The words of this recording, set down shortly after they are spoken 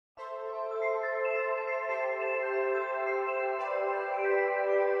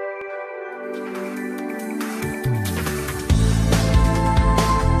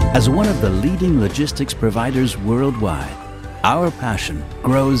As one of the leading logistics providers worldwide, our passion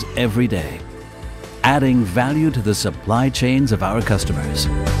grows every day, adding value to the supply chains of our customers.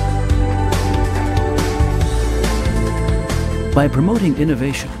 By promoting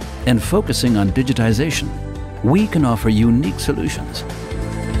innovation and focusing on digitization, we can offer unique solutions,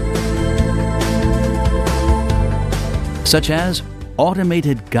 such as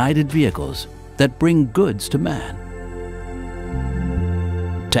automated guided vehicles that bring goods to man.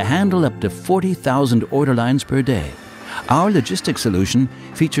 To handle up to 40,000 order lines per day, our logistics solution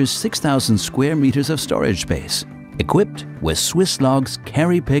features 6,000 square meters of storage space, equipped with Swisslog's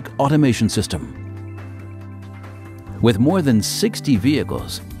CarryPick automation system. With more than 60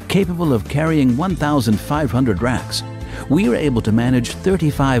 vehicles capable of carrying 1,500 racks, we are able to manage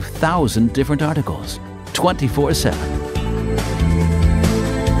 35,000 different articles, 24/7.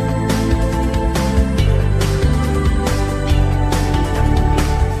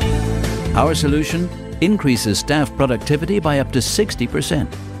 Our solution increases staff productivity by up to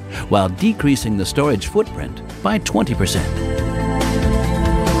 60%, while decreasing the storage footprint by 20%.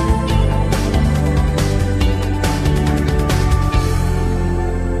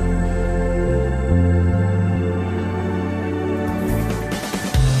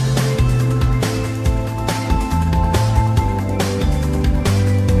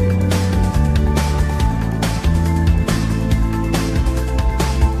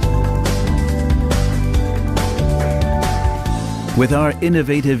 With our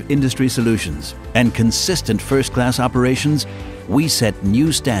innovative industry solutions and consistent first-class operations, we set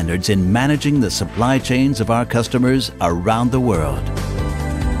new standards in managing the supply chains of our customers around the world.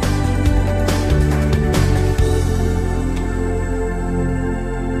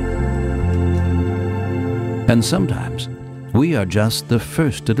 And sometimes, we are just the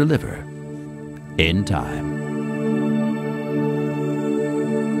first to deliver in time.